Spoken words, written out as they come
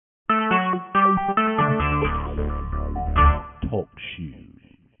Shoes.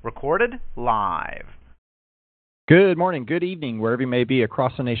 Recorded live. Good morning, good evening, wherever you may be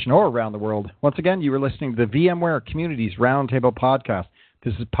across the nation or around the world. Once again, you are listening to the VMware Communities Roundtable Podcast.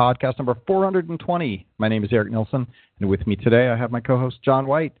 This is podcast number 420. My name is Eric Nilsson, and with me today I have my co-host John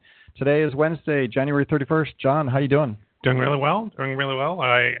White. Today is Wednesday, January 31st. John, how you doing? Doing really well.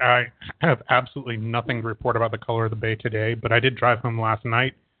 I have absolutely nothing to report about the color of the bay today, but I did drive home last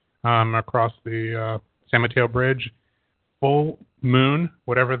night across the San Mateo Bridge. Full moon,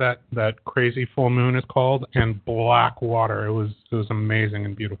 whatever that crazy full moon is called, and black water. It was amazing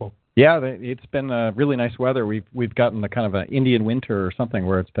and beautiful. Yeah, it's been really nice weather. We've gotten the kind of an Indian winter or something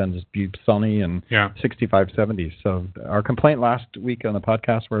where it's been just sunny and 65, 70s. So our complaint last week on the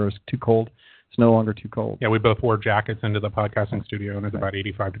podcast where it was too cold, it's no longer too cold. Yeah, we both wore jackets into the podcasting studio, and it's about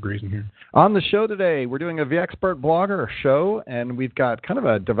 85 degrees in here. On the show today, we're doing a vExpert blogger show, and we've got kind of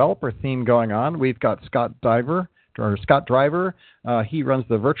a developer theme going on. We've got Scott Driver. He runs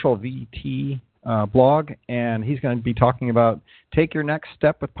the Virtual VT blog, and he's going to be talking about take your next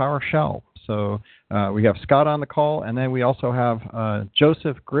step with PowerShell. So we have Scott on the call, and then we also have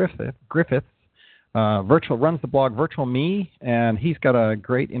Joseph Griffiths, runs the blog Virtual Me, and he's got a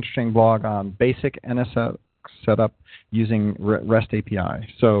great, interesting blog on basic NSX setup using REST API.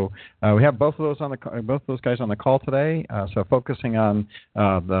 So we have both of those guys on the call today. So focusing on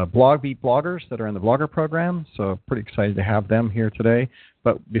the BlogBeat bloggers that are in the blogger program. So pretty excited to have them here today.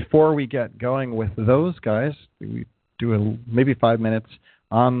 But before we get going with those guys, we do maybe 5 minutes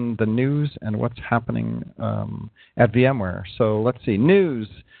on the news and what's happening at VMware. So let's see, news.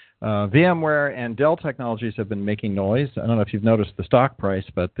 VMware and Dell Technologies have been making noise. I don't know if you've noticed the stock price,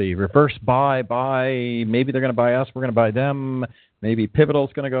 but the reverse buy, maybe they're going to buy us, we're going to buy them, maybe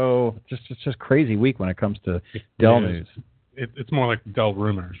Pivotal's going to go. It's just crazy week when it comes to Dell news. It's more like Dell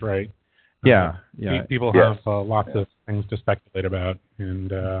rumors, right? Yeah. People have lots of things to speculate about,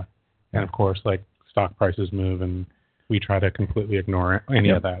 and of course, like stock prices move, and we try to completely ignore any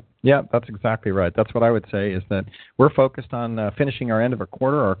of that. Yeah, that's exactly right. That's what I would say is that we're focused on finishing our end of a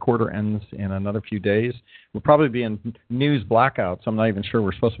quarter. Our quarter ends in another few days. We'll probably be in news blackouts. I'm not even sure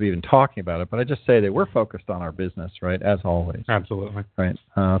we're supposed to be even talking about it, but I just say that we're focused on our business, right, as always. Absolutely. Right.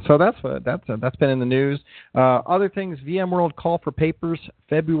 So that's been in the news. Other things, VMworld call for papers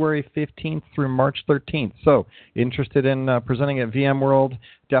February 15th through March 13th. So interested in presenting at VMworld,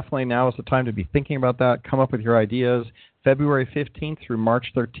 definitely now is the time to be thinking about that. Come up with your ideas. February 15th through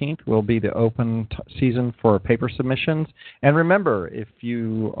March 13th will be the open season for paper submissions. And remember, if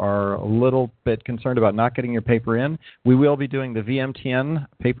you are a little bit concerned about not getting your paper in, we will be doing the VMTN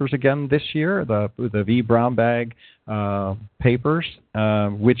papers again this year, the V Brown Bag papers,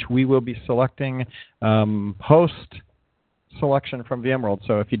 which we will be selecting post selection from VMworld.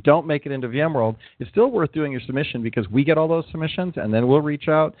 So if you don't make it into VMworld, it's still worth doing your submission because we get all those submissions and then we'll reach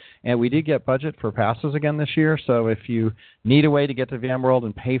out. And we did get budget for passes again this year. So if you need a way to get to VMworld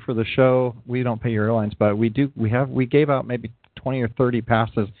and pay for the show, we don't pay your airlines, but we gave out maybe 20 or 30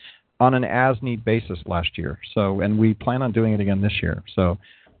 passes on an as-need basis last year. So, and we plan on doing it again this year. So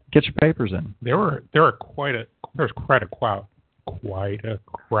get your papers in. There was quite a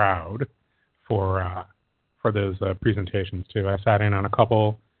crowd for those presentations too. I sat in on a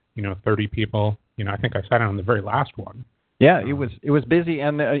couple, 30 people. I think I sat in on the very last one. Yeah, it was busy,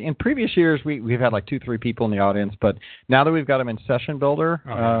 and in previous years we've had like 2-3 people in the audience, but now that we've got them in Session Builder,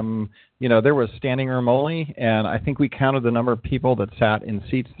 there was standing room only, and I think we counted the number of people that sat in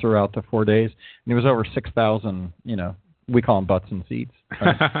seats throughout the 4 days, and it was over 6,000. We call them butts in seats.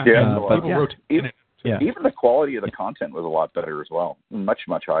 Right? Even the quality of the content was a lot better as well, much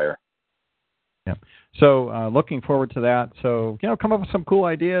higher. Yeah. So looking forward to that. So, come up with some cool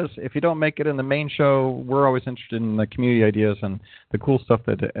ideas. If you don't make it in the main show, we're always interested in the community ideas and the cool stuff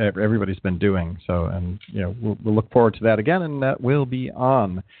that everybody's been doing. So, and, we'll look forward to that again, and that will be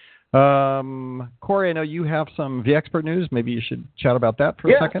on. Corey, I know you have some vExpert news. Maybe you should chat about that for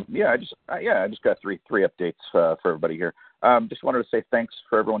a second. Yeah, I just got three updates for everybody here. Just wanted to say thanks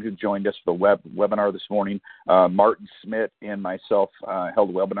for everyone who joined us for the webinar this morning. Martin Smith and myself held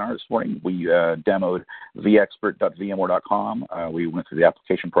a webinar this morning. We demoed vExpert.vmware.com. We went through the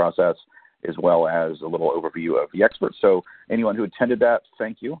application process as well as a little overview of vExpert. So anyone who attended that,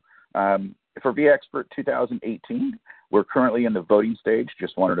 thank you. For vExpert 2018, we're currently in the voting stage.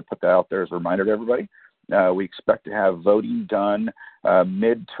 Just wanted to put that out there as a reminder to everybody. We expect to have voting done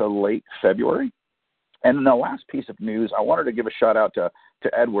mid to late February. And then the last piece of news, I wanted to give a shout out to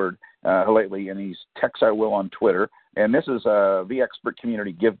Edward lately, and he's Tex I Will on Twitter. And this is a vExpert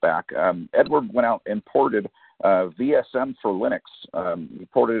community give back. Edward went out and ported VSM for Linux. He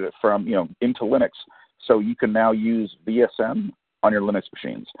ported it from into Linux, so you can now use VSM on your Linux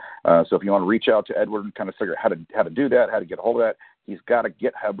machines. So if you want to reach out to Edward and kind of figure out how to do that, how to get a hold of that, he's got a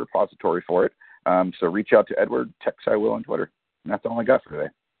GitHub repository for it. So reach out to Edward, text I will on Twitter. And that's all I got for today.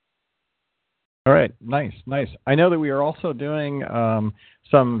 All right, nice. I know that we are also doing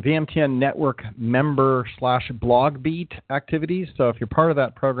some VMTN Network member/blog beat activities. So if you're part of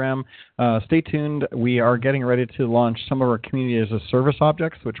that program, stay tuned. We are getting ready to launch some of our community as a service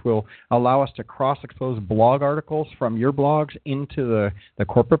objects, which will allow us to cross-expose blog articles from your blogs into the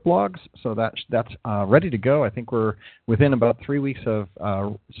corporate blogs. So that's ready to go. I think we're within about 3 weeks of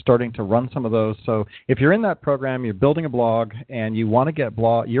starting to run some of those. So if you're in that program, you're building a blog, and you want to get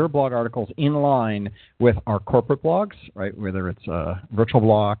your blog articles in line with our corporate blogs, right? Whether it's VirtualBlocks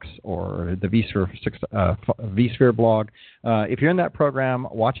or the vSphere blog. If you're in that program,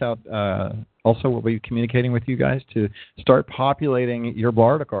 watch out. Also, we'll be communicating with you guys to start populating your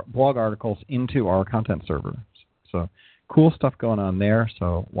blog articles into our content server. So cool stuff going on there.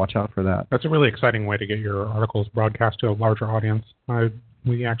 So watch out for that. That's a really exciting way to get your articles broadcast to a larger audience.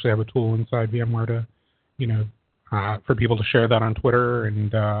 We actually have a tool inside VMware to, for people to share that on Twitter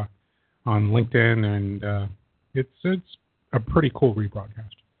and on LinkedIn, and it's a pretty cool rebroadcast.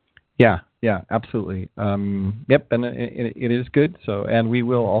 Yeah, absolutely. Yep, and it is good. So, and we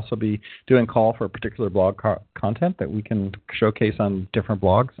will also be doing call for particular blog content that we can showcase on different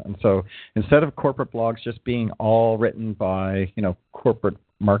blogs. And so, instead of corporate blogs just being all written by corporate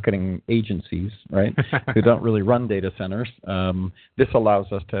marketing agencies, right, who don't really run data centers, this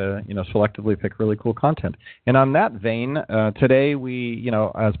allows us to selectively pick really cool content. And on that vein, today we,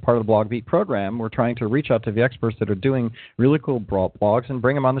 as part of the Blog Beat program, we're trying to reach out to the experts that are doing really cool blogs and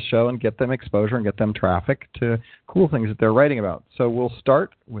bring them on the show and get them exposure and get them traffic to cool things that they're writing about. So we'll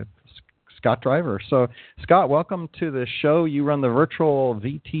start with Scott Driver. So, Scott, welcome to the show. You run the Virtual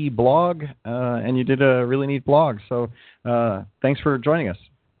VT blog, and you did a really neat blog. So thanks for joining us.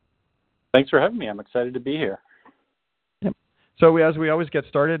 Thanks for having me. I'm excited to be here. Yep. So as we always get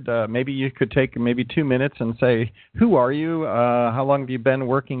started, maybe you could take 2 minutes and say, who are you? How long have you been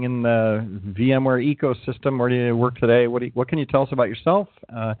working in the VMware ecosystem? Where do you work today? What can you tell us about yourself?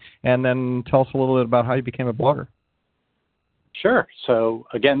 And then tell us a little bit about how you became a blogger. Sure. So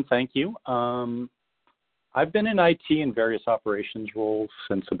again, thank you. I've been in IT in various operations roles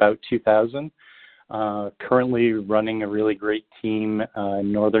since about 2000. Currently running a really great team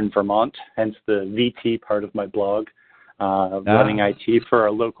in northern Vermont, hence the VT part of my blog, running IT for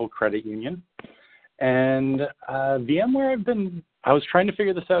a local credit union. And VMware, I was trying to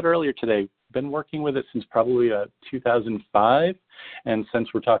figure this out earlier today, been working with it since probably 2005. And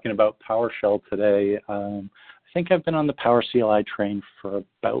since we're talking about PowerShell today, I think I've been on the PowerCLI train for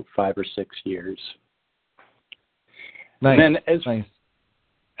about 5 or 6 years. Nice. And then nice.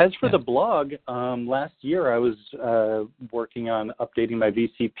 As for the blog, last year I was working on updating my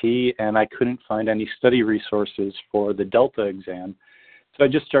VCP, and I couldn't find any study resources for the Delta exam. So I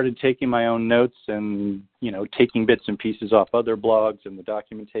just started taking my own notes and, taking bits and pieces off other blogs and the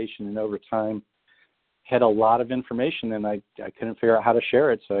documentation, and over time had a lot of information, and I couldn't figure out how to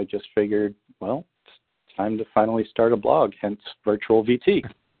share it. So I just figured, well, it's time to finally start a blog, hence Virtual VT.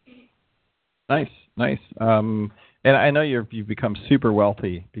 Nice. And I know you've become super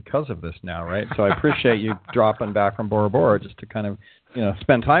wealthy because of this now, right? So I appreciate you dropping back from Bora Bora just to kind of,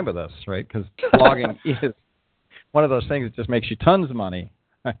 spend time with us, right? Because blogging is one of those things that just makes you tons of money.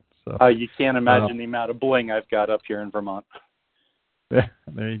 Right? So, you can't imagine the amount of bling I've got up here in Vermont. Yeah,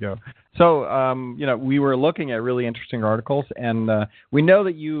 there you go. So, we were looking at really interesting articles, and we know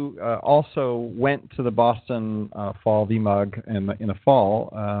that you also went to the Boston Fall VMUG in the fall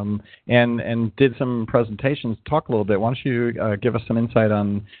and did some presentations. Talk a little bit. Why don't you give us some insight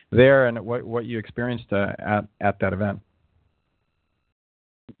on there and what you experienced at that event?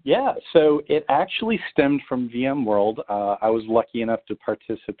 Yeah, so it actually stemmed from VMworld. I was lucky enough to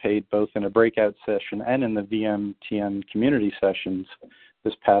participate both in a breakout session and in the VMTN community sessions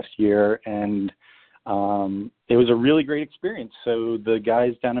this past year, and it was a really great experience. So the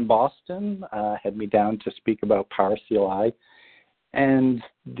guys down in Boston had me down to speak about PowerCLI, and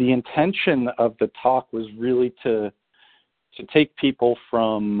the intention of the talk was really to take people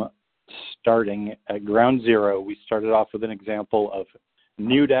from starting at ground zero. We started off with an example of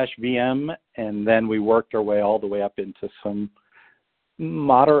new-VM, and then we worked our way all the way up into some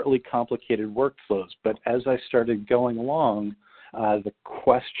moderately complicated workflows. But as I started going along, the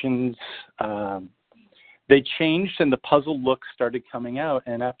questions, they changed and the puzzle look started coming out.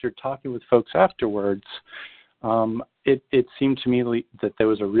 And after talking with folks afterwards, it seemed to me that there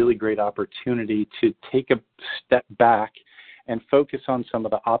was a really great opportunity to take a step back and focus on some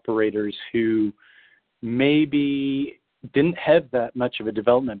of the operators who maybe didn't have that much of a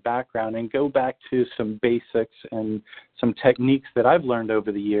development background and go back to some basics and some techniques that I've learned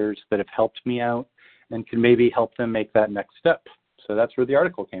over the years that have helped me out and can maybe help them make that next step. So that's where the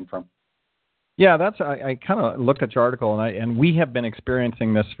article came from. Yeah, I kind of looked at your article, and we have been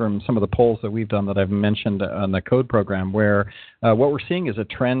experiencing this from some of the polls that we've done that I've mentioned on the code program, where what we're seeing is a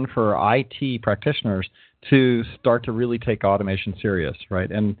trend for IT practitioners to start to really take automation serious,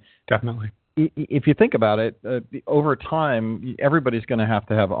 right? And definitely, if you think about it, over time, everybody's going to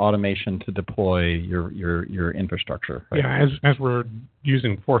have automation to deploy your infrastructure. Right? Yeah, as we're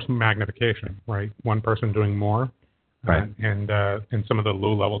using force magnification, right? One person doing more. Right. And some of the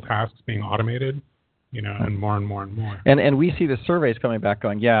low-level tasks being automated, and more and more and more. And we see the surveys coming back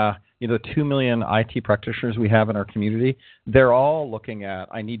going, yeah, the 2 million IT practitioners we have in our community, they're all looking at,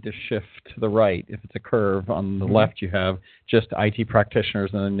 I need to shift to the right. If it's a curve, on the left you have just IT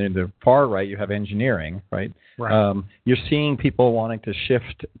practitioners, and then in the far right you have engineering, right? Right. You're seeing people wanting to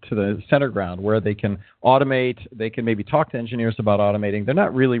shift to the center ground where they can automate, they can maybe talk to engineers about automating. They're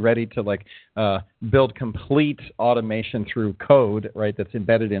not really ready to build complete automation through code, right, that's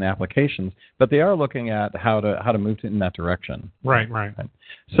embedded in applications, but they are looking at how to move in that direction. Right.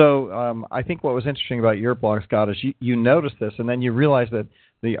 So I think what was interesting about your blog, Scott, is you noticed this, and then you realized that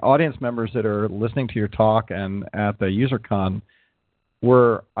the audience members that are listening to your talk and at the UserCon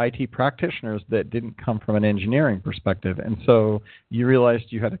were IT practitioners that didn't come from an engineering perspective. And so you realized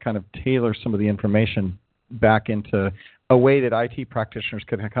you had to kind of tailor some of the information back into a way that IT practitioners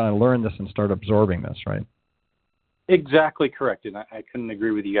could kind of learn this and start absorbing this, right? Exactly correct, and I couldn't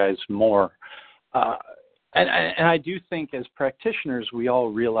agree with you guys more. And I do think as practitioners, we all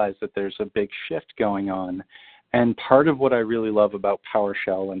realize that there's a big shift going on. And part of what I really love about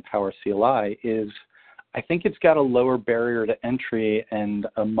PowerShell and PowerCLI is I think it's got a lower barrier to entry and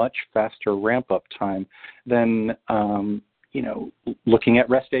a much faster ramp-up time than, looking at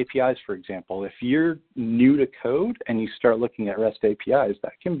REST APIs, for example. If you're new to code and you start looking at REST APIs,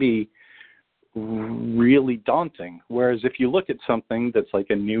 that can be really daunting. Whereas if you look at something that's like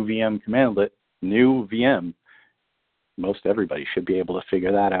a new VM commandlet, new VM, most everybody should be able to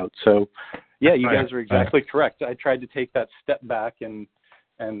figure that out. So, yeah, you guys are exactly correct. I tried to take that step back and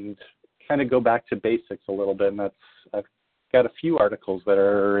kind of go back to basics a little bit, and I've got a few articles that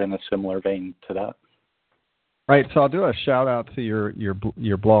are in a similar vein to that. Right, so I'll do a shout out to your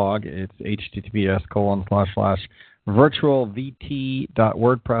blog. It's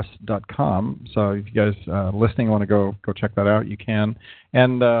https://virtualvt.wordpress.com. So if you guys listening want to go check that out, you can.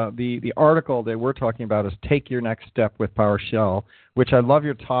 And the article that we're talking about is Take Your Next Step with PowerShell, which I love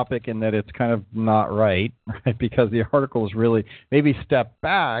your topic in that it's kind of not right? Because the article is really maybe step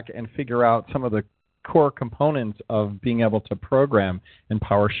back and figure out some of the core components of being able to program in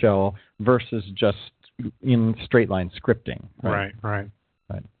PowerShell versus just in straight line scripting. Right.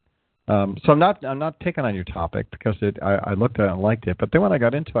 So I'm not picking on your topic because I looked at it and liked it, but then when I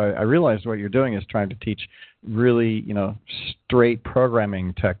got into it, I realized what you're doing is trying to teach really straight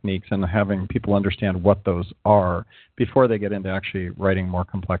programming techniques and having people understand what those are before they get into actually writing more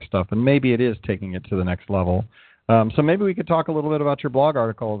complex stuff. And maybe it is taking it to the next level. So maybe we could talk a little bit about your blog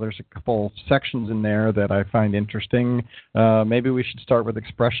article. There's a couple sections in there that I find interesting. Maybe we should start with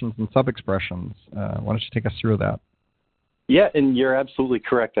expressions and sub-expressions. Why don't you take us through that? Yeah, and you're absolutely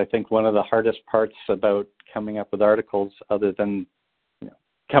correct. I think one of the hardest parts about coming up with articles, other than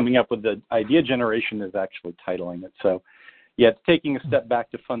coming up with the idea generation, is actually titling it. So, yeah, it's taking a step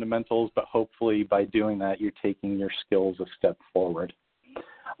back to fundamentals, but hopefully by doing that, you're taking your skills a step forward.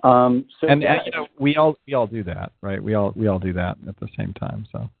 We all do that, right? We all do that at the same time.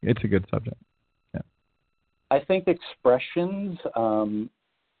 So it's a good subject. Yeah. I think expressions.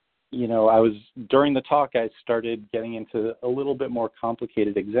 During the talk, I started getting into a little bit more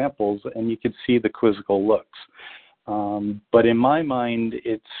complicated examples, and you could see the quizzical looks. But in my mind,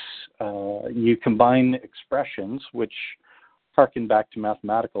 it's you combine expressions, which harken back to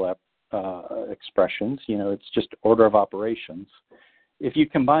mathematical expressions. It's just order of operations. If you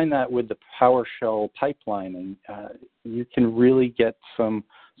combine that with the PowerShell pipelining, you can really get some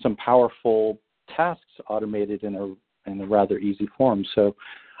powerful tasks automated in a rather easy form. So,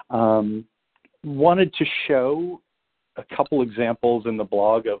 wanted to show a couple examples in the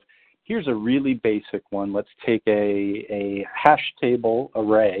blog of here's a really basic one. Let's take a hash table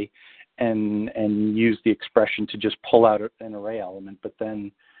array and use the expression to just pull out an array element. But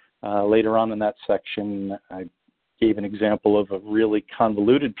then later on in that section, I gave an example of a really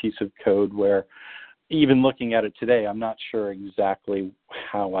convoluted piece of code where even looking at it today, I'm not sure exactly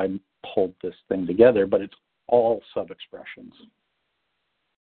how I pulled this thing together, but it's all sub-expressions.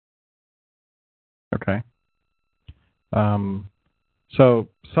 Okay. So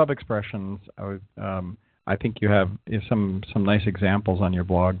sub-expressions, I think you have some nice examples on your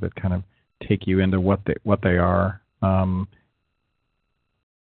blog that kind of take you into what they are.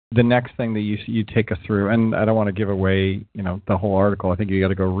 The next thing that you take us through, and I don't want to give away the whole article. I think you got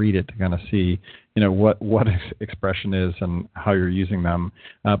to go read it to kind of see what expression is and how you're using them.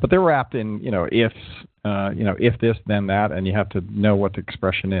 But they're wrapped in ifs, if this then that, and you have to know what the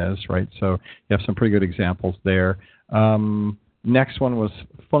expression is, right? So you have some pretty good examples there. Next one was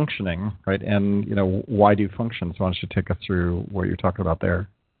functioning, right? And why do functions? Why don't you take us through what you're talking about there?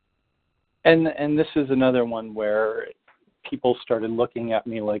 And this is another one where people started looking at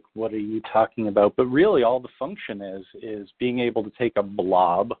me like, what are you talking about? But really all the function is being able to take a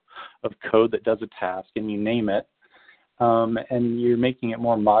blob of code that does a task and you name it, and you're making it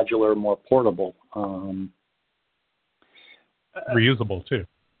more modular, more portable. Reusable too.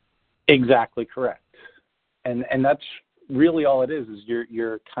 Exactly correct. And that's really all it is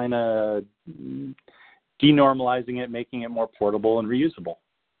you're kind of denormalizing it, making it more portable and reusable.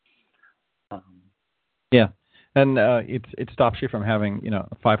 Yeah. And it stops you from having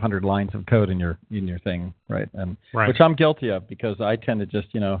 500 lines of code in your thing, right? And right. Which I'm guilty of because I tend to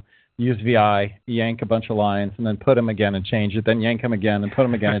just use VI, yank a bunch of lines, and then put them again and change it, then yank them again and put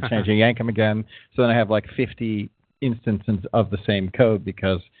them again and change it, yank them again. So then I have like 50 instances of the same code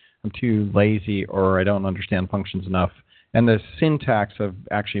because I'm too lazy or I don't understand functions enough. And the syntax of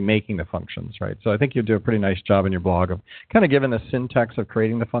actually making the functions, right? So I think you do a pretty nice job in your blog of kind of giving the syntax of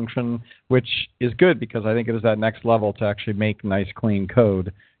creating the function, which is good because I think it is that next level to actually make nice, clean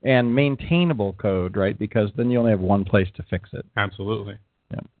code and maintainable code, right? Because then you only have one place to fix it. Absolutely.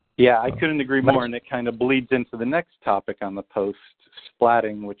 Yeah, I couldn't agree more, and it kind of bleeds into the next topic on the post,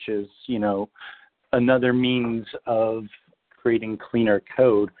 splatting, which is, another means of creating cleaner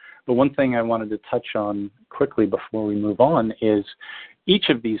code. But one thing I wanted to touch on quickly before we move on is each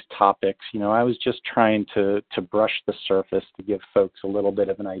of these topics, I was just trying to brush the surface to give folks a little bit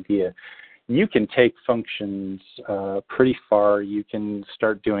of an idea. You can take functions pretty far. You can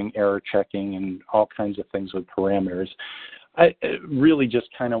start doing error checking and all kinds of things with parameters. I really just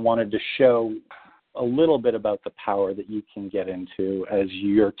kind of wanted to show a little bit about the power that you can get into as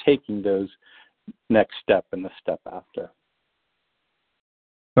you're taking those next step and the step after.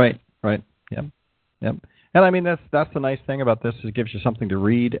 Right. Yep. And I mean that's the nice thing about this is it gives you something to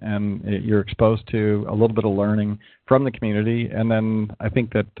read and you're exposed to a little bit of learning from the community. And then I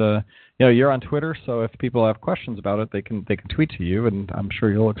think that you're on Twitter, so if people have questions about it, they can tweet to you, and I'm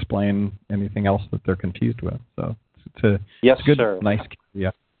sure you'll explain anything else that they're confused with. So it's a good, sir. Nice.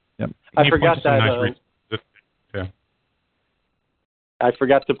 Yeah. Yep. I forgot that. I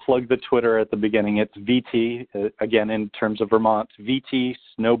forgot to plug the Twitter at the beginning. It's VT, again, in terms of Vermont, VT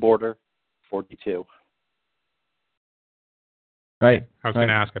Snowboarder 42. Right. I was going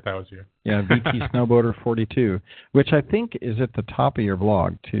to ask if that was you. Yeah, VT Snowboarder 42, which I think is at the top of your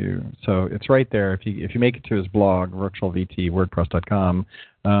blog, too. So it's right there. If you make it to his blog, virtualvt.wordpress.com,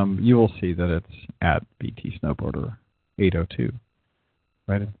 you will see that it's at VT Snowboarder 802,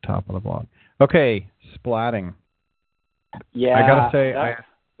 right at the top of the blog. Okay, splatting. Yeah, I gotta say, I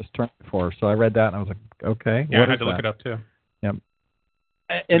just turned before, so I read that and I was like, okay. Yeah, I had to look it up too. Yep.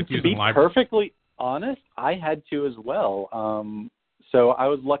 And to be perfectly honest, I had to as well. So I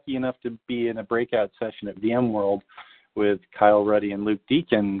was lucky enough to be in a breakout session at VMworld with Kyle Ruddy and Luke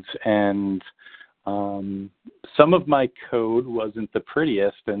Deakins, and some of my code wasn't the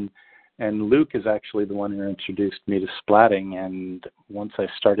prettiest, and Luke is actually the one who introduced me to splatting, and once I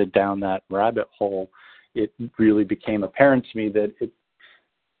started down that rabbit hole, it really became apparent to me that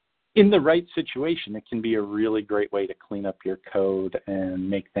in the right situation, it can be a really great way to clean up your code and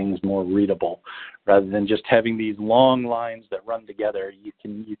make things more readable. Rather than just having these long lines that run together, you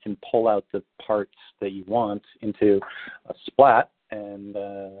can pull out the parts that you want into a splat and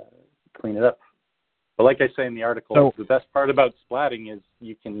clean it up. But like I say in the article, the best part about splatting is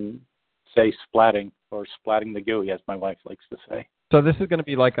you can say splatting or splatting the GUI, as my wife likes to say. So this is going to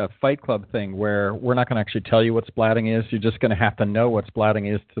be like a Fight Club thing where we're not going to actually tell you what splatting is. You're just going to have to know what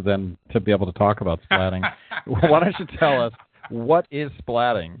splatting is to be able to talk about splatting. Why don't you tell us, what is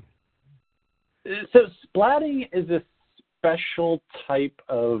splatting? So splatting is a special type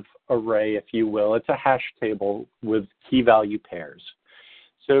of array, if you will. It's a hash table with key value pairs.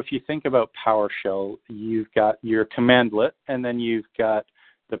 So if you think about PowerShell, you've got your commandlet, and then you've got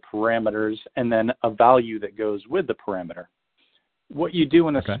the parameters, and then a value that goes with the parameter. What you do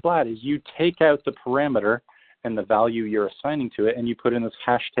in a splat is you take out the parameter and the value you're assigning to it, and you put in this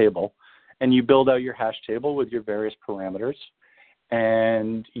hash table, and you build out your hash table with your various parameters,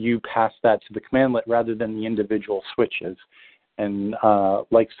 and you pass that to the commandlet rather than the individual switches. And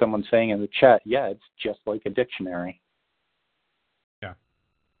like someone saying in the chat, yeah, it's just like a dictionary. Yeah.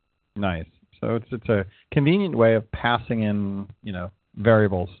 Nice. So it's a convenient way of passing in,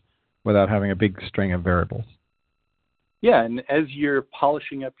 variables without having a big string of variables. Yeah, and as you're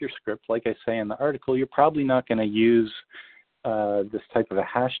polishing up your script, like I say in the article, you're probably not going to use this type of a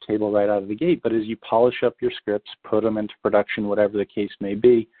hash table right out of the gate, but as you polish up your scripts, put them into production, whatever the case may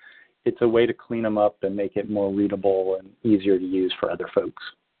be, it's a way to clean them up and make it more readable and easier to use for other folks.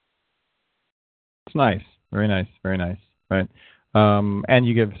 It's nice. Very nice. Very nice. Right. And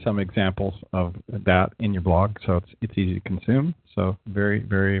you give some examples of that in your blog, so it's easy to consume. So very,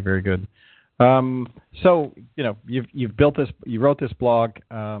 very, very good. So you've built this, you wrote this blog.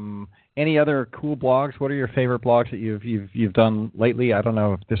 Any other cool blogs? What are your favorite blogs that you've done lately? I don't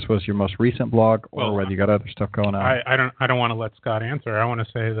know if this was your most recent blog or whether you got other stuff going on. I don't want to let Scott answer. I want to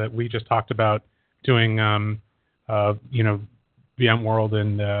say that we just talked about doing VMworld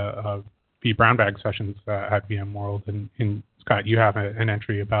and V Brown Bag sessions at VMworld, and Scott, you have an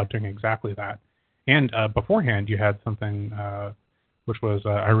entry about doing exactly that. And beforehand, you had something which was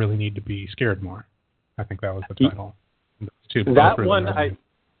I really need to be scared more. I think that was the title. That one,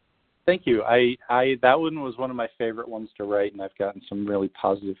 thank you. That one was one of my favorite ones to write, and I've gotten some really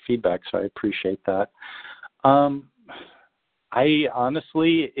positive feedback, so I appreciate that. I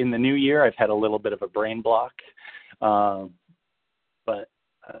honestly, in the new year, I've had a little bit of a brain block, but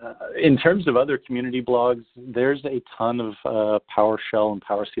in terms of other community blogs, there's a ton of PowerShell and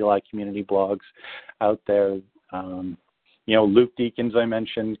PowerCLI community blogs out there. Luke Deakins, I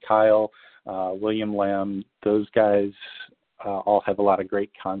mentioned, Kyle, William Lamb, those guys all have a lot of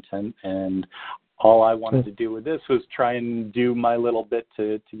great content, and all I wanted to do with this was try and do my little bit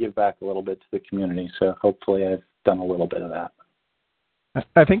to give back a little bit to the community. So hopefully I've done a little bit of that.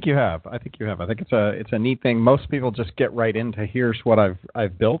 I think you have. I think it's a neat thing. Most people just get right into here's what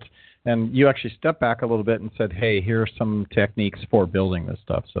I've built, and you actually step back a little bit and said, hey, here are some techniques for building this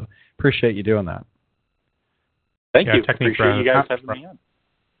stuff. So appreciate you doing that. Thank you. Appreciate you guys having me on.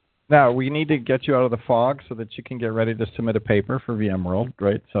 Now, we need to get you out of the fog so that you can get ready to submit a paper for VMworld,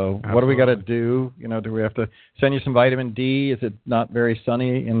 right? So Absolutely. What do we got to do? Do we have to send you some vitamin D? Is it not very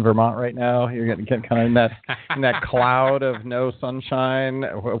sunny in Vermont right now? You're getting kind of in that cloud of no sunshine.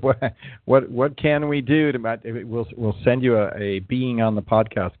 What can we do? We'll send you a being on the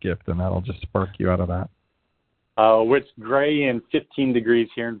podcast gift, and that'll just spark you out of that. It's gray and 15 degrees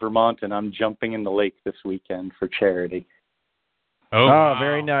here in Vermont, and I'm jumping in the lake this weekend for charity. Oh, wow.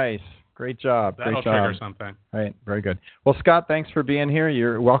 Very nice. Great job. That'll trigger something. Right, very good. Well, Scott, thanks for being here.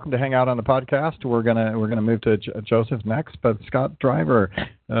 You're welcome to hang out on the podcast. We're gonna move to Joseph next, but Scott Driver,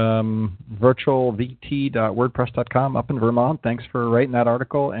 virtualvt.wordpress.com up in Vermont. Thanks for writing that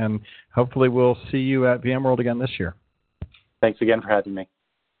article, and hopefully we'll see you at VMworld again this year. Thanks again for having me.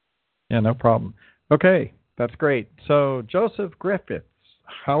 Yeah, no problem. Okay, that's great. So, Joseph Griffiths,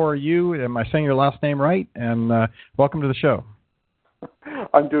 how are you? Am I saying your last name right? And welcome to the show.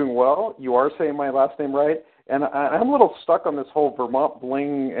 I'm doing well. You are saying my last name right. And I'm a little stuck on this whole Vermont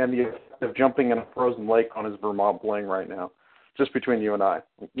bling and the effect of jumping in a frozen lake on his Vermont bling right now, just between you and I.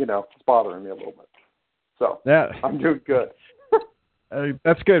 It's bothering me a little bit. So yeah, I'm doing good.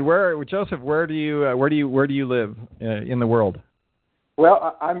 That's good. Joseph? Where do you live in the world?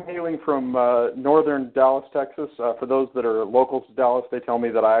 Well, I'm hailing from northern Dallas, Texas. For those that are local to Dallas, they tell me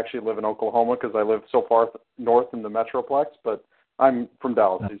that I actually live in Oklahoma because I live so far north in the Metroplex, but I'm from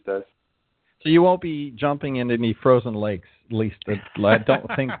Dallas these days. So you won't be jumping into any frozen lakes, at least. I don't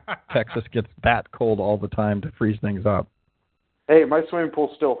think Texas gets that cold all the time to freeze things up. Hey, my swimming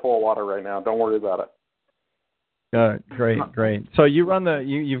pool's still full of water right now. Don't worry about it. Great. So you run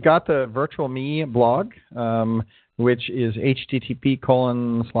you've got the Virtual Me blog, which is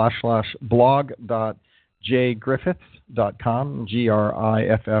http://blog.jgriffiths.com,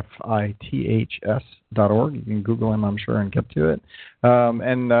 GRIFFITHS.org. You can Google him, I'm sure, and get to it.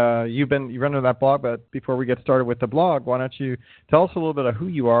 And you run that blog, but before we get started with the blog, why don't you tell us a little bit of who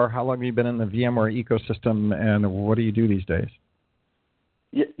you are, how long have you been in the VMware ecosystem, and what do you do these days?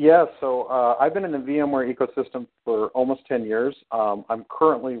 Yeah, so I've been in the VMware ecosystem for almost 10 years. I'm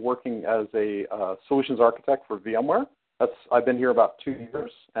currently working as a solutions architect for VMware. I've been here about 2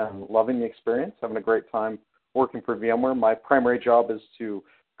 years and loving the experience, having a great time working for VMware. My primary job is to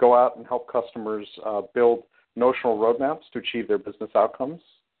go out and help customers build notional roadmaps to achieve their business outcomes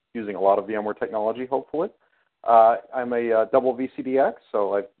using a lot of VMware technology, hopefully. I'm a double VCDX,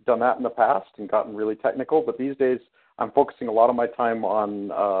 so I've done that in the past and gotten really technical, but these days I'm focusing a lot of my time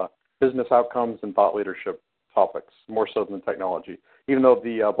on business outcomes and thought leadership topics, more so than technology, even though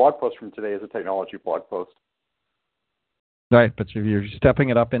the blog post from today is a technology blog post. Right, but you're stepping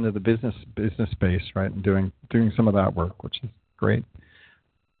it up into the business space, right, and doing some of that work, which is great.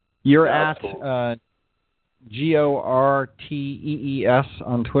 You're at GORTEES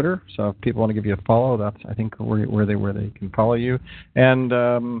on Twitter, so if people want to give you a follow, that's I think where they can follow you. And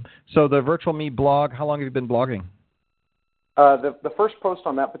so the Virtual Me blog, how long have you been blogging? The first post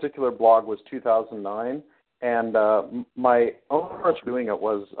on that particular blog was 2009, and my own approach to doing it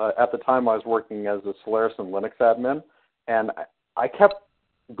was at the time I was working as a Solaris and Linux admin, and I kept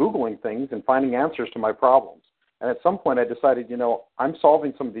Googling things and finding answers to my problems. And at some point I decided, I'm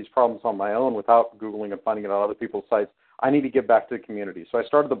solving some of these problems on my own without Googling and finding it on other people's sites. I need to give back to the community. So I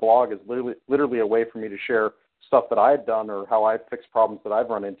started the blog as literally a way for me to share stuff that I had done or how I fixed problems that I've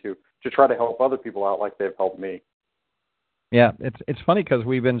run into to try to help other people out like they've helped me. Yeah, it's funny because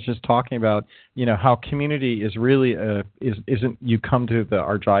we've been just talking about how community is really isn't you come to the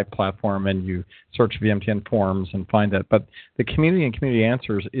Archive platform and you search VMTN forums and find that, but the community and community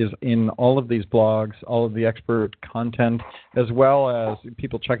answers is in all of these blogs, all of the expert content, as well as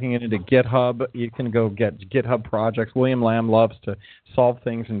people checking it into GitHub. You can go get GitHub projects. William Lamb loves to solve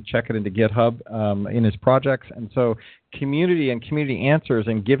things and check it into GitHub in his projects, and so community and community answers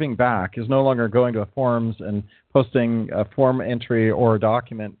and giving back is no longer going to forums and posting a form entry or a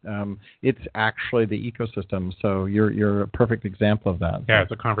document. It's actually the ecosystem. So you're a perfect example of that. Yeah,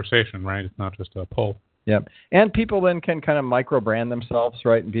 it's a conversation, right? It's not just a poll. Yep. And people then can kind of micro-brand themselves,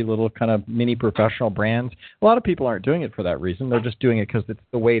 right, and be little kind of mini professional brands. A lot of people aren't doing it for that reason. They're just doing it because it's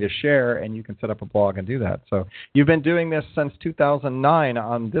the way to share, and you can set up a blog and do that. So you've been doing this since 2009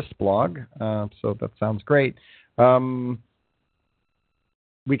 on this blog, so that sounds great.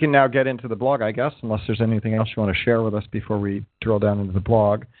 We can now get into the blog, I guess, unless there's anything else you want to share with us before we drill down into the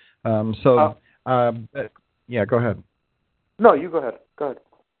blog. Yeah, go ahead. No, you go ahead. Go ahead.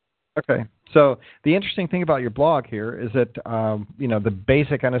 Okay. So the interesting thing about your blog here is that, the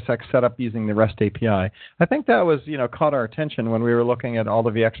basic NSX setup using the REST API. I think that was, caught our attention when we were looking at all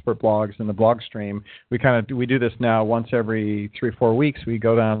the vExpert blogs in the blog stream. We do this now once every 3 or 4 weeks. We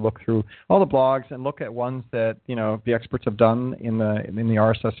go down and look through all the blogs and look at ones that, the experts have done in the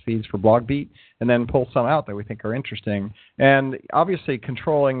RSS feeds for BlogBeat, and then pull some out that we think are interesting. And obviously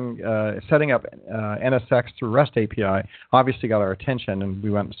setting up NSX through REST API obviously got our attention, and we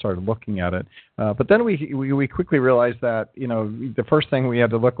went and started looking at it. But then we quickly realized that, the first thing we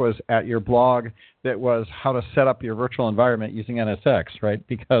had to look was at your blog that was how to set up your virtual environment using NSX, right?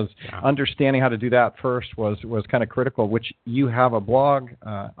 Because understanding how to do that first was kind of critical, which you have a blog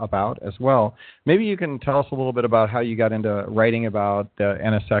about as well. Maybe you can tell us a little bit about how you got into writing about the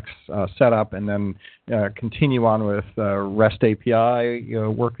NSX setup, and then continue on with REST API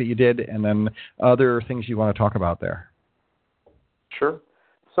work that you did, and then other things you want to talk about there. Sure.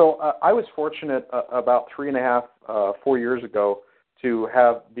 So I was fortunate about 3.5, 4 years ago to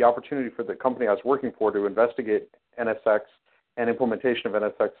have the opportunity for the company I was working for to investigate NSX and implementation of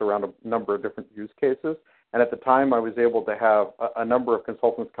NSX around a number of different use cases. And at the time, I was able to have a number of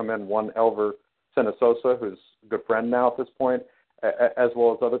consultants come in, one Elver Senasosa, who's a good friend now at this point, as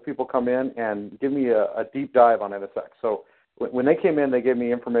well as other people come in and give me a deep dive on NSX. So when they came in, they gave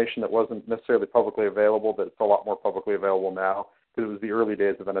me information that wasn't necessarily publicly available, but it's a lot more publicly available now, because it was the early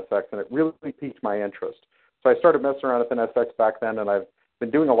days of NSX, and it really piqued my interest. So I started messing around with NSX back then, and I've been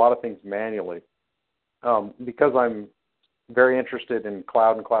doing a lot of things manually. Because I'm very interested in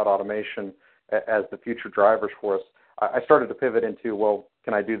cloud and cloud automation as the future drivers for us, I started to pivot into, well,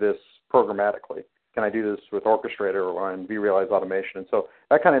 can I do this programmatically? Can I do this with Orchestrator or in vRealize Automation? And so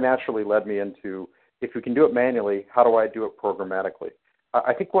that kind of naturally led me into, if we can do it manually, how do I do it programmatically?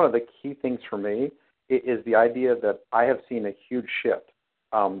 I think one of the key things for me is the idea that I have seen a huge shift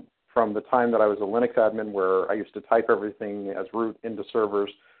from the time that I was a Linux admin, where I used to type everything as root into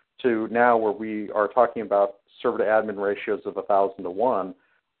servers, to now where we are talking about server to admin ratios of 1,000 to 1.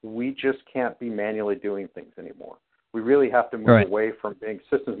 We just can't be manually doing things anymore. We really have to move away from being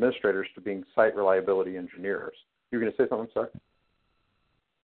system administrators to being site reliability engineers. You were going to say something, sir?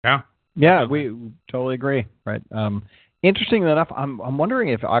 Yeah, we totally agree. Right. Interesting enough, I'm wondering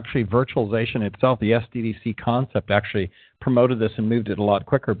if actually virtualization itself, the SDDC concept, actually promoted this and moved it a lot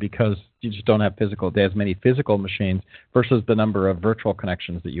quicker, because you just don't have as many physical machines versus the number of virtual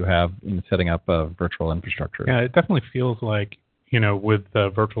connections that you have in setting up a virtual infrastructure. Yeah, it definitely feels like, with the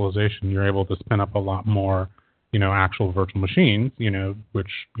virtualization, you're able to spin up a lot more, actual virtual machines,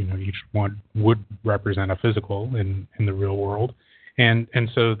 which, each one would represent a physical in the real world. And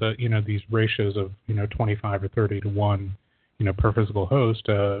so these ratios of 25 or 30 to 1 per physical host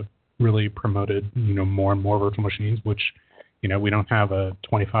really promoted, more and more virtual machines, which, we don't have a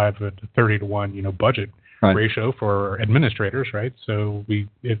 25 to 30 to 1, budget right. ratio for administrators, right? So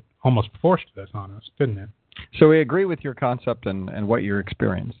it almost forced this on us, didn't it? So we agree with your concept and what you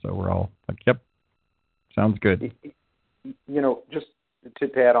experienced. So we're all like, yep, sounds good. Just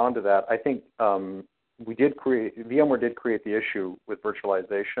to add on to that, I think VMware did create the issue with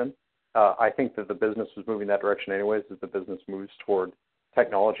virtualization. I think that the business was moving that direction anyways, as the business moves toward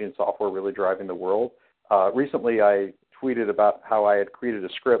technology and software really driving the world. Recently, I tweeted about how I had created a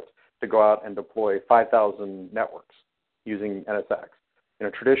script to go out and deploy 5,000 networks using NSX.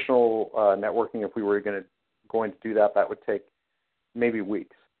 Traditional networking, if we were going to do that, that would take maybe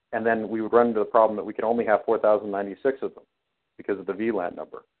weeks. And then we would run into the problem that we could only have 4,096 of them because of the VLAN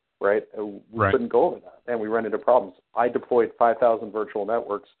number, right? We couldn't go over that, and we run into problems. I deployed 5,000 virtual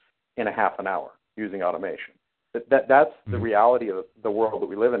networks in a half an hour using automation. That's the reality of the world that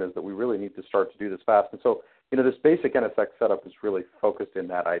we live in, is that we really need to start to do this fast. And so, this basic NSX setup is really focused in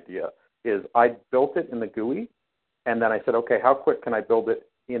that idea. Is I built it in the GUI, and then I said, okay, how quick can I build it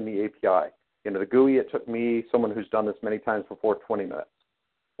in the API? The GUI, it took me, someone who's done this many times before, 20 minutes.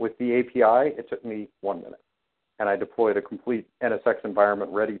 With the API, it took me 1 minute. And I deployed a complete NSX environment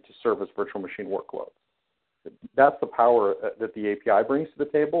ready to service virtual machine workloads. That's the power that the API brings to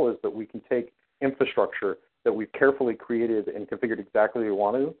the table, is that we can take infrastructure that we've carefully created and configured exactly we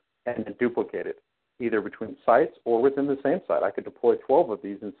want to, and then duplicate it, either between sites or within the same site. I could deploy 12 of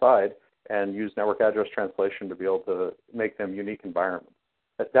these inside and use network address translation to be able to make them unique environments.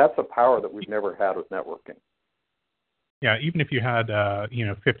 That's a power that we've never had with networking. Yeah, even if you had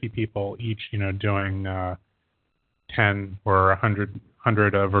 50 people each, doing 10 or 100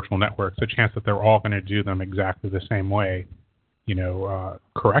 virtual networks, the chance that they're all going to do them exactly the same way,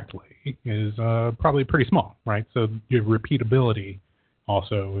 correctly, is probably pretty small, right? So your repeatability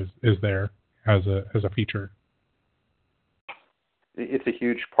also is there as a feature. It's a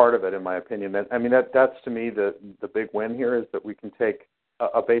huge part of it, in my opinion. That's to me the big win here, is that we can take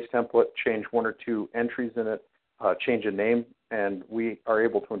a base template, change one or two entries in it, change a name, and we are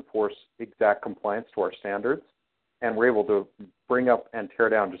able to enforce exact compliance to our standards, and we're able to bring up and tear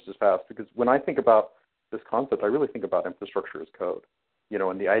down just as fast. Because when I think about this concept, I really think about infrastructure as code,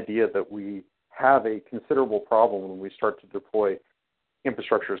 and the idea that we have a considerable problem when we start to deploy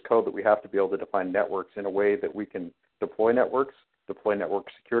infrastructure as code, that we have to be able to define networks in a way that we can deploy network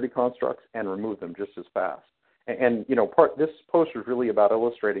security constructs, and remove them just as fast. And this post was really about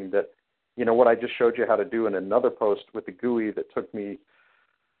illustrating that, what I just showed you how to do in another post with the GUI that took me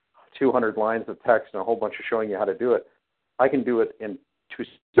 200 lines of text and a whole bunch of showing you how to do it, I can do it in 2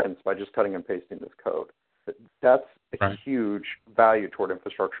 seconds by just cutting and pasting this code. That's a huge value toward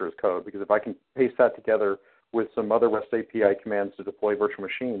infrastructure as code, because if I can paste that together with some other REST API commands to deploy virtual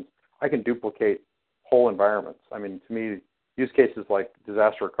machines, I can duplicate whole environments. To me, use cases like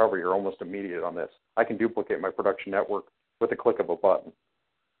disaster recovery are almost immediate on this. I can duplicate my production network with a click of a button.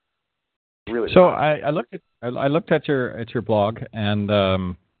 Really. So I looked at your blog, and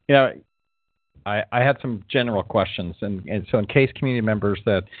I had some general questions, and so in case community members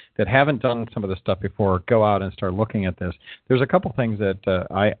that haven't done some of this stuff before go out and start looking at this, there's a couple things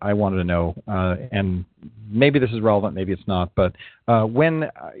that I wanted to know, and maybe this is relevant, maybe it's not, but when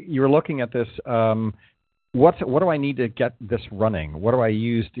you were looking at this, what do I need to get this running? What do I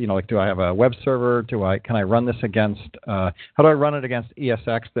use? Do I have a web server? Can I run this against? How do I run it against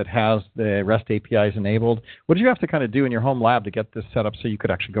ESX that has the REST APIs enabled? What did you have to kind of do in your home lab to get this set up so you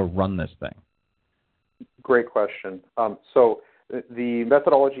could actually go run this thing? Great question. So the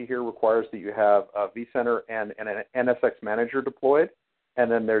methodology here requires that you have a vCenter and an NSX manager deployed, and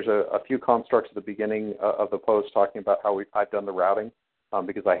then there's a few constructs at the beginning of the post talking about how I've done the routing.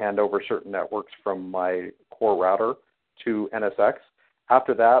 Because I hand over certain networks from my core router to NSX.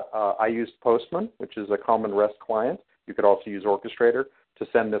 After that, I used Postman, which is a common REST client. You could also use Orchestrator to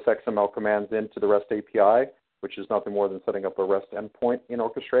send this XML commands into the REST API, which is nothing more than setting up a REST endpoint in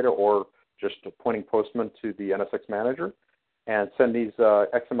Orchestrator, or just pointing Postman to the NSX manager, and send these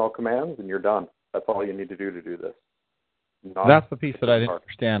XML commands, and you're done. That's all you need to do this. That's the piece that I didn't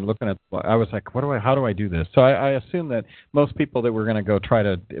understand. Looking at, I was like, how do I do this? So I assume that most people that were going to go try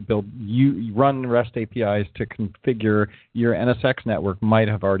to run REST APIs to configure your NSX network might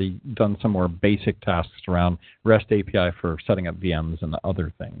have already done some more basic tasks around REST API for setting up VMs and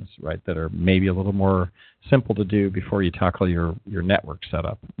other things, right? That are maybe a little more simple to do before you tackle your network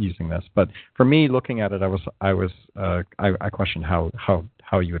setup using this. But for me, looking at it, I questioned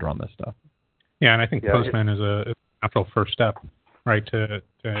how you would run this stuff. Yeah, and I think Postman is a natural first step, right, to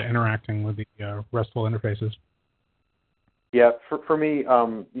interacting with the RESTful interfaces. Yeah, for me,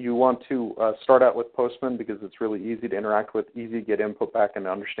 you want to start out with Postman because it's really easy to interact with, easy to get input back and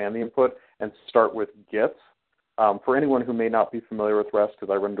understand the input, and start with Gits. For anyone who may not be familiar with REST,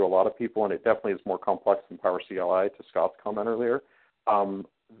 because I run into a lot of people, and it definitely is more complex than PowerCLI, to Scott's comment earlier,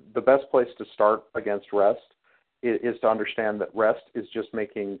 the best place to start against REST is to understand that REST is just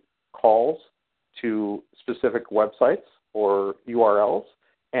making calls to specific websites or URLs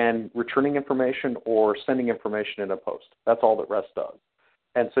and returning information or sending information in a post. That's all that REST does.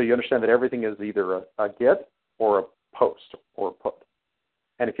 And so you understand that everything is either a GET or a POST or a PUT.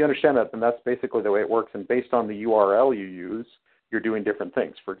 And if you understand that, then that's basically the way it works. And based on the URL you use, you're doing different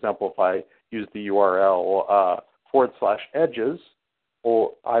things. For example, if I use the URL /edges,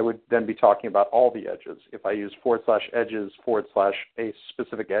 or I would then be talking about all the edges. If I use /edges / a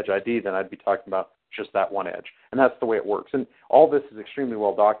specific edge ID, then I'd be talking about just that one edge. And that's the way it works. And all this is extremely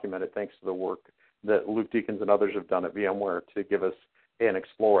well documented thanks to the work that Luke Deakins and others have done at VMware to give us an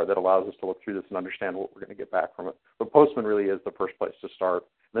explorer that allows us to look through this and understand what we're going to get back from it. But Postman really is the first place to start.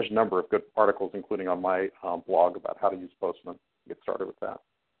 And there's a number of good articles, including on my blog, about how to use Postman. Get started with that.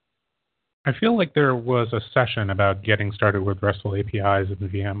 I feel like there was a session about getting started with RESTful APIs in the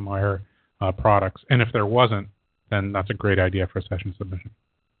VMware products. And if there wasn't, then that's a great idea for a session submission.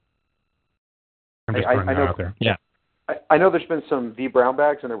 I'm just throwing that out there. Yeah. I know there's been some V brown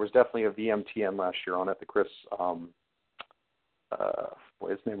bags, and there was definitely a VMTN last year on it. The Chris,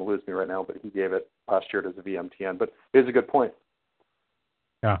 his name eludes me right now, but he gave it last year as a VMTN. But it is a good point.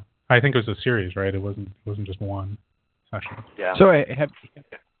 Yeah, I think it was a series, right? It wasn't just one session. Yeah. So I have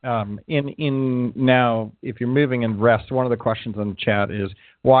in now, if you're moving in REST, one of the questions in the chat is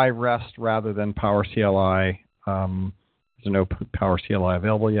why REST rather than PowerCLI? There's no PowerCLI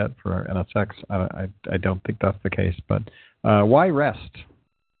available yet for NSX. I don't think that's the case, but why REST?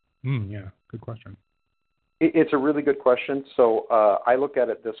 Yeah, good question. It's a really good question. So I look at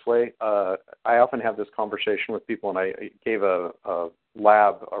it this way. I often have this conversation with people, and I gave a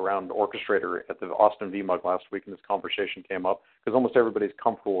lab around Orchestrator at the Austin VMUG last week, and this conversation came up because almost everybody's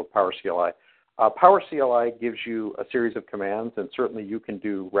comfortable with PowerCLI. PowerCLI gives you a series of commands, and certainly you can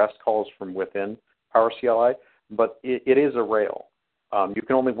do REST calls from within PowerCLI, but it is a rail. You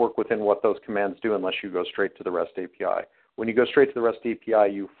can only work within what those commands do unless you go straight to the REST API. When you go straight to the REST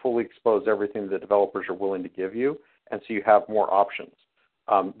API, you fully expose everything the developers are willing to give you, and so you have more options.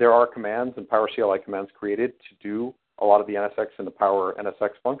 There are commands and PowerCLI commands created to do a lot of the NSX and the Power NSX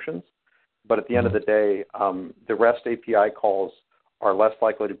functions, but at the end of the day, the REST API calls are less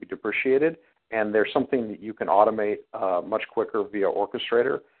likely to be depreciated, and they're something that you can automate much quicker via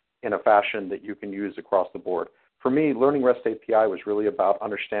Orchestrator in a fashion that you can use across the board. For me, learning REST API was really about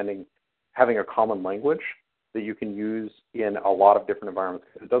understanding, having a common language that you can use in a lot of different environments.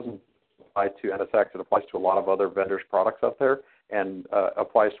 It doesn't apply to NSX. It applies to a lot of other vendors' products out there and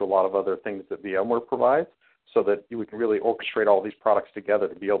applies to a lot of other things that VMware provides so that we can really orchestrate all these products together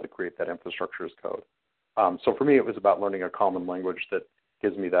to be able to create that infrastructure as code. So for me, it was about learning a common language that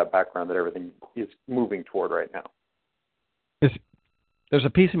gives me that background that everything is moving toward right now. There's a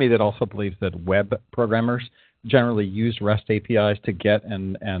piece of me that also believes that web programmers generally use REST APIs to get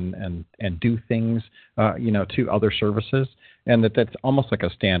and do things, to other services, and that's almost like a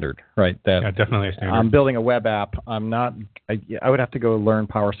standard, right? That yeah, definitely a standard. I'm building a web app. I would have to go learn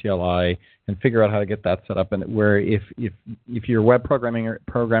PowerCLI and figure out how to get that set up. And where if you're a web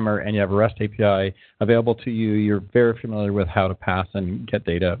programmer and you have a REST API available to you, you're very familiar with how to pass and get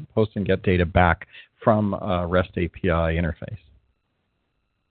data, post and get data back from a REST API interface.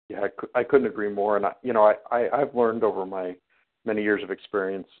 Yeah, I couldn't agree more. And I've learned over my many years of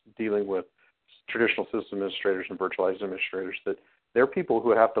experience dealing with traditional system administrators and virtualized administrators that they're people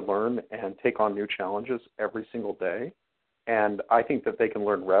who have to learn and take on new challenges every single day. And I think that they can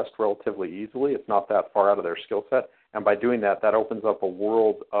learn REST relatively easily. It's not that far out of their skill set. And by doing that, that opens up a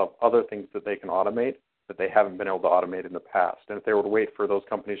world of other things that they can automate that they haven't been able to automate in the past. And if they were to wait for those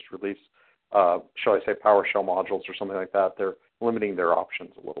companies to release, shall I say, PowerShell modules or something like that, they're limiting their options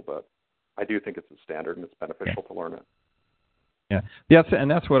a little bit. I do think it's a standard and it's beneficial to learn it. Yeah,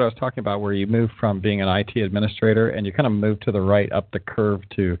 and that's what I was talking about, where you move from being an IT administrator and you kind of move to the right up the curve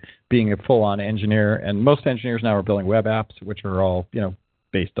to being a full-on engineer. And most engineers now are building web apps, which are all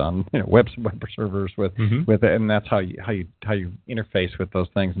based on web servers with it, and that's how you interface with those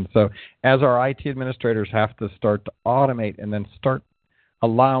things. And so, as our IT administrators have to start to automate and then start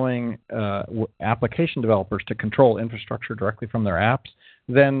allowing application developers to control infrastructure directly from their apps,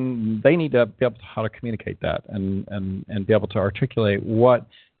 then they need to be able to how to communicate that and be able to articulate what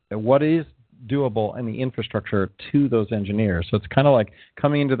is doable and the infrastructure to those engineers. So it's kind of like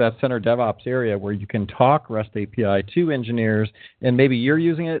coming into that center DevOps area where you can talk REST API to engineers, and maybe you're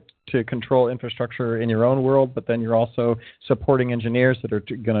using it to control infrastructure in your own world, but then you're also supporting engineers that are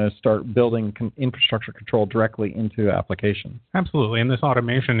going to start building infrastructure control directly into applications. Absolutely, and this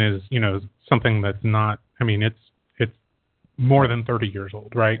automation is, something that's not. I mean, it's more than 30 years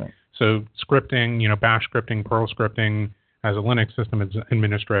old, right? So scripting, Bash scripting, Perl scripting as a Linux system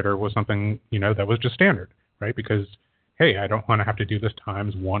administrator was something, that was just standard, right? Because, hey, I don't want to have to do this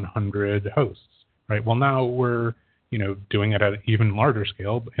times 100 hosts, right? Well, now we're, doing it at an even larger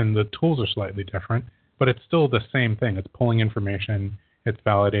scale, and the tools are slightly different, but it's still the same thing. It's pulling information, it's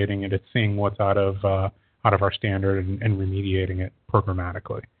validating it, it's seeing what's out of our standard and remediating it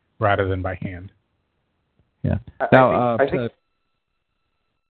programmatically rather than by hand. Yeah. I think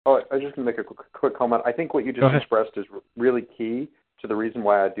I was just going to make a quick comment. I think what you just expressed is really key to the reason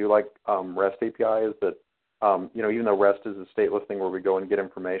why I do like REST API is that, even though REST is a stateless thing where we go and get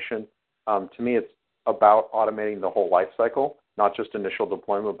information, to me it's about automating the whole life cycle, not just initial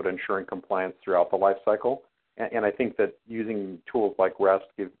deployment, but ensuring compliance throughout the life cycle. And I think that using tools like REST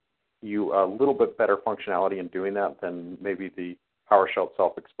give you a little bit better functionality in doing that than maybe the PowerShell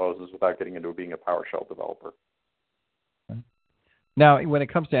itself exposes without getting into being a PowerShell developer. Now, when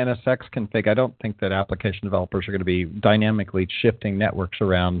it comes to NSX config, I don't think that application developers are going to be dynamically shifting networks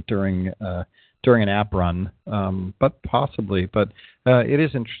around during an app run, but possibly. But it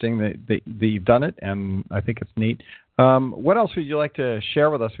is interesting that you've done it, and I think it's neat. What else would you like to share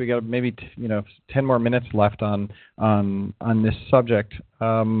with us? We got maybe 10 more minutes left on this subject.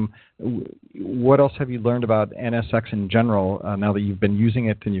 What else have you learned about NSX in general now that you've been using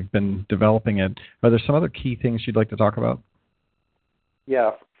it and you've been developing it? Are there some other key things you'd like to talk about?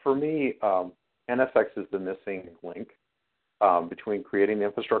 Yeah, for me, NSX is the missing link between creating the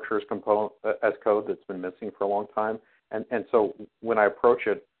infrastructure as code that's been missing for a long time. And so when I approach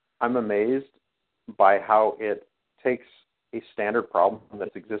it, I'm amazed by how it takes a standard problem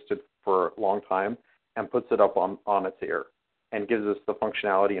that's existed for a long time and puts it up on its ear and gives us the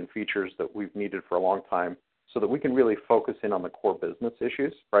functionality and features that we've needed for a long time so that we can really focus in on the core business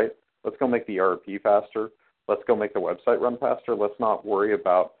issues, right? Let's go make the ERP faster. Let's go make the website run faster. Let's not worry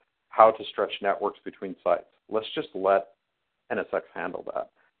about how to stretch networks between sites. Let's just let NSX handle that.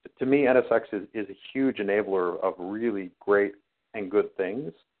 To me, NSX is a huge enabler of really great and good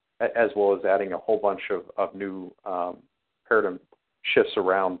things, as well as adding a whole bunch of new paradigm shifts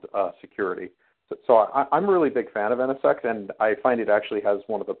around security. So I'm a really big fan of NSX, and I find it actually has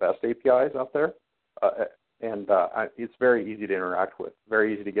one of the best APIs out there. And it's very easy to interact with,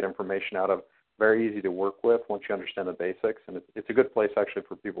 very easy to get information out of, very easy to work with once you understand the basics. And it's a good place, actually,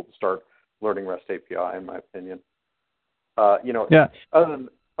 for people to start learning REST API, in my opinion. Yeah.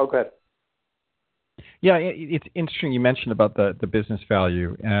 Go ahead. Yeah, it's interesting you mentioned about the business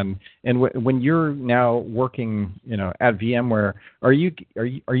value, and when you're now working, at VMware, are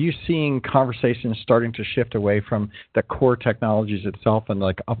you seeing conversations starting to shift away from the core technologies itself and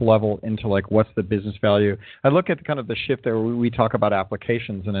like up level into like what's the business value? I look at kind of the shift there where we talk about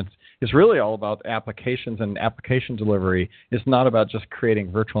applications, and it's really all about applications and application delivery. It's not about just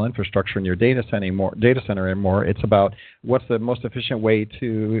creating virtual infrastructure in your data center anymore. It's about what's the most efficient way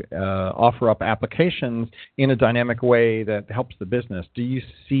to offer up applications in a dynamic way that helps the business. Do you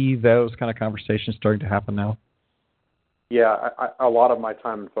see those kind of conversations starting to happen now? Yeah, a lot of my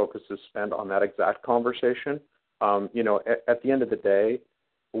time and focus is spent on that exact conversation. At the end of the day,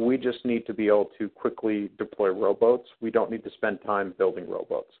 we just need to be able to quickly deploy rowboats. We don't need to spend time building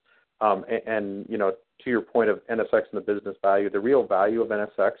rowboats. And to your point of NSX and the business value, the real value of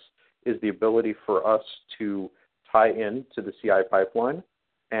NSX is the ability for us to tie in to the CI pipeline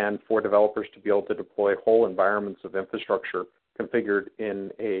and for developers to be able to deploy whole environments of infrastructure configured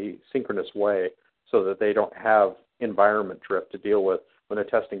in a synchronous way so that they don't have environment drift to deal with when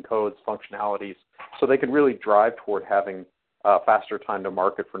they're testing codes, functionalities, so they can really drive toward having faster time to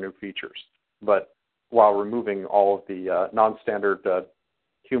market for new features, but while removing all of the non-standard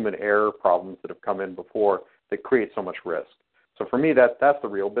human error problems that have come in before that create so much risk. So for me, that's the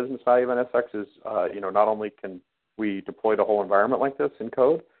real business value of NSX is, not only can we deploy the whole environment like this in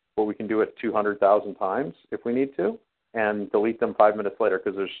code, but we can do it 200,000 times if we need to, and delete them 5 minutes later.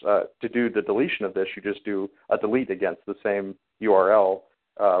 Because there's to do the deletion of this, you just do a delete against the same URL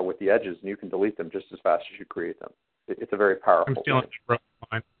with the edges, and you can delete them just as fast as you create them. It's a very powerful. I'm stealing your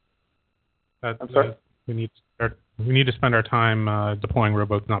line. I'm sorry. We need to spend our time deploying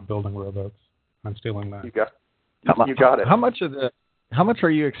rowboats, not building rowboats. I'm stealing that. You got it. How much of the How much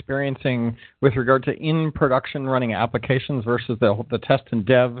are you experiencing with regard to in production running applications versus the test and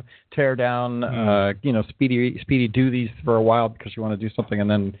dev tear down, speedy do these for a while because you want to do something and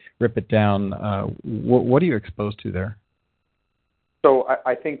then rip it down? What are you exposed to there? So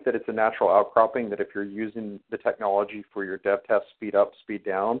I think that it's a natural outcropping that if you're using the technology for your dev test speed up, speed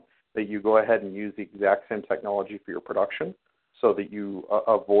down, that you go ahead and use the exact same technology for your production so that you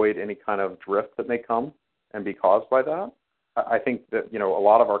avoid any kind of drift that may come and be caused by that. I think that, a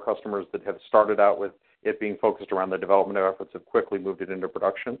lot of our customers that have started out with it being focused around the development efforts have quickly moved it into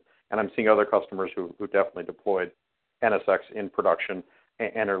production. And I'm seeing other customers who definitely deployed NSX in production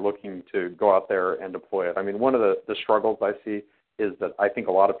and are looking to go out there and deploy it. I mean, one of the struggles I see is that I think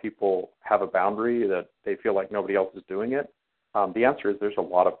a lot of people have a boundary that they feel like nobody else is doing it. The answer is there's a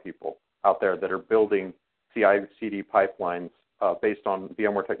lot of people out there that are building CI/CD pipelines based on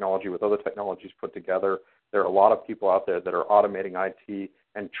VMware technology with other technologies put together. There are a lot of people out there that are automating IT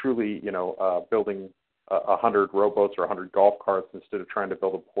and truly, building 100 rowboats or 100 golf carts instead of trying to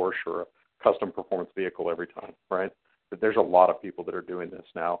build a Porsche or a custom performance vehicle every time, right? But there's a lot of people that are doing this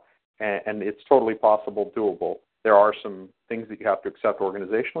now, and it's totally possible, doable. There are some things that you have to accept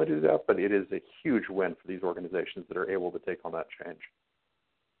organizationally to do that, but it is a huge win for these organizations that are able to take on that change.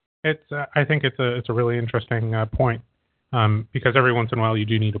 I think it's a really interesting point because every once in a while you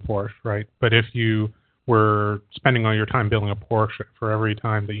do need a Porsche, right? But if you were spending all your time building a Porsche for every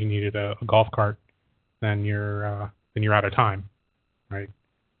time that you needed a golf cart, then you're out of time, right?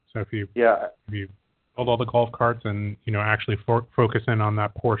 So if you build all the golf carts and actually focus in on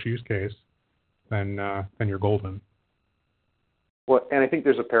that Porsche use case, then you're golden. Well, and I think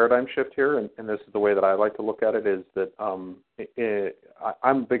there's a paradigm shift here, and this is the way that I like to look at it, is that I'm a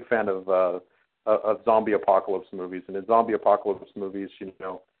big fan of zombie apocalypse movies. And in zombie apocalypse movies,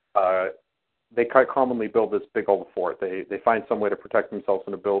 they quite commonly build this big old fort. They find some way to protect themselves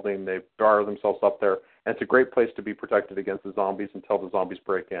in a building. They burrow themselves up there, and it's a great place to be protected against the zombies until the zombies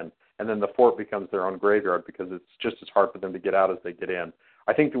break in. And then the fort becomes their own graveyard because it's just as hard for them to get out as they get in.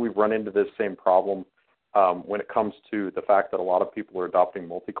 I think that we've run into this same problem when it comes to the fact that a lot of people are adopting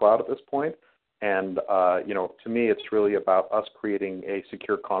multi-cloud at this point. And, to me, it's really about us creating a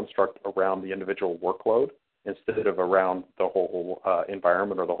secure construct around the individual workload instead of around the whole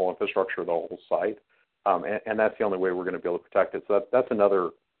environment or the whole infrastructure or the whole site. And that's the only way we're going to be able to protect it. So that's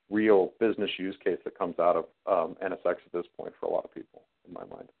another real business use case that comes out of NSX at this point for a lot of people, in my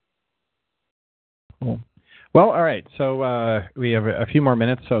mind. Cool. Well, all right. So we have a few more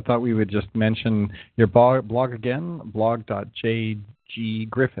minutes, so I thought we would just mention your blog again,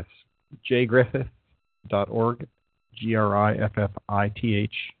 blog.jggriffiths, jgriffiths.org,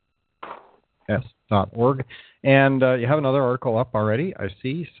 GRIFFITHS.org. And you have another article up already, I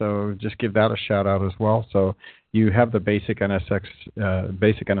see, so just give that a shout-out as well. So you have the basic NSX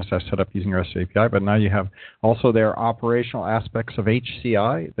set up using REST API, but now you have also their operational aspects of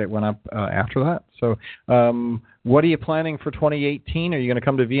HCI that went up after that. So what are you planning for 2018? Are you going to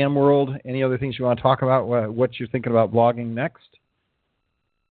come to VMworld? Any other things you want to talk about, what you're thinking about blogging next?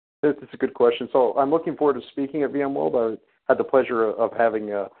 It's a good question. So I'm looking forward to speaking at VMworld. I had the pleasure of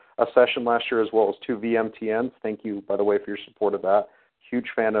having a session last year as well as 2 VMTNs. Thank you, by the way, for your support of that.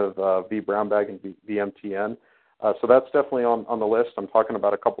 Huge fan of V Brownbag and VMTN. So that's definitely on the list. I'm talking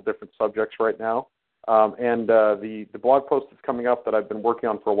about a couple different subjects right now. And the blog post that's coming up that I've been working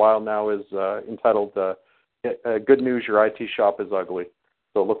on for a while now is entitled Good News, Your IT Shop is Ugly.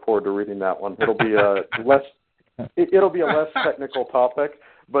 So look forward to reading that one. It'll be a less technical topic,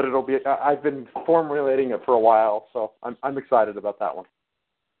 but I've been formulating it for a while, so I'm excited about that one.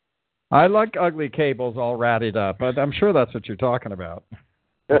 I like ugly cables all ratted up, but I'm sure that's what you're talking about.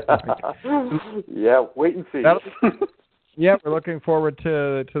 Yeah, wait and see. Yeah, we're looking forward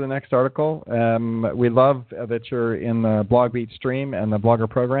to the next article. We love that you're in the BlogBeat stream and the Blogger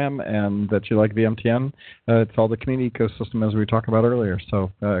program, and that you like VMTN. It's all the community ecosystem as we talked about earlier.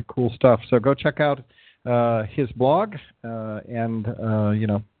 So cool stuff. So go check out his blog, and I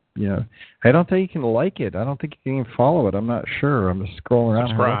don't think you can like it. I don't think you can even follow it. I'm not sure. I'm just scrolling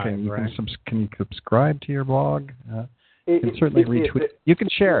around looking. Right? Can you subscribe to your blog? You can certainly retweet. You can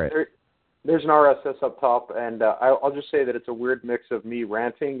share it. There's an RSS up top, and I'll just say that it's a weird mix of me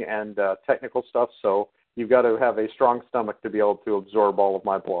ranting and technical stuff, so you've got to have a strong stomach to be able to absorb all of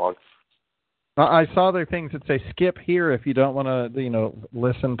my blogs. I saw there things that say skip here if you don't want to,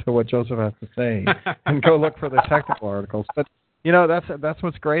 listen to what Joseph has to say, and go look for the technical articles. But that's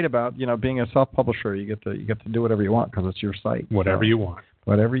what's great about being a self-publisher. You get to do whatever you want because it's your site. Whatever you want.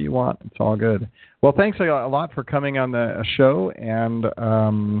 Whatever you want, it's all good. Well, thanks a lot for coming on the show, and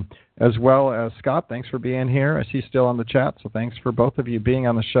as well as Scott, thanks for being here. I see you still on the chat, so thanks for both of you being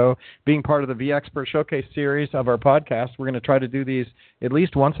on the show, being part of the vExpert Showcase series of our podcast. We're going to try to do these at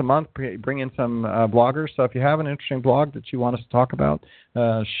least once a month, bring in some bloggers. So if you have an interesting blog that you want us to talk about,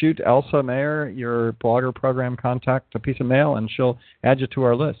 shoot Elsa Mayer, your blogger program contact, a piece of mail, and she'll add you to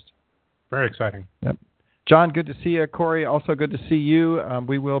our list. Very exciting. Yep. John, good to see you. Corey, also good to see you.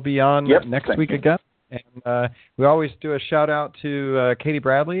 We will be on next week again. And we always do a shout-out to Katie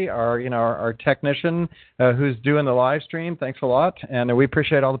Bradley, our technician who's doing the live stream. Thanks a lot. And we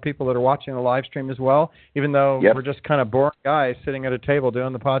appreciate all the people that are watching the live stream as well, even though we're just kind of boring guys sitting at a table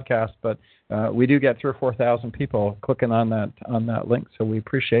doing the podcast. But we do get 3,000 or 4,000 people clicking on that link, so we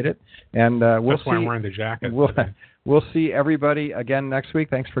appreciate it. And that's why I'm wearing the jacket. We'll see everybody again next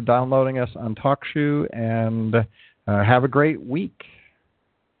week. Thanks for downloading us on TalkShoe, and have a great week.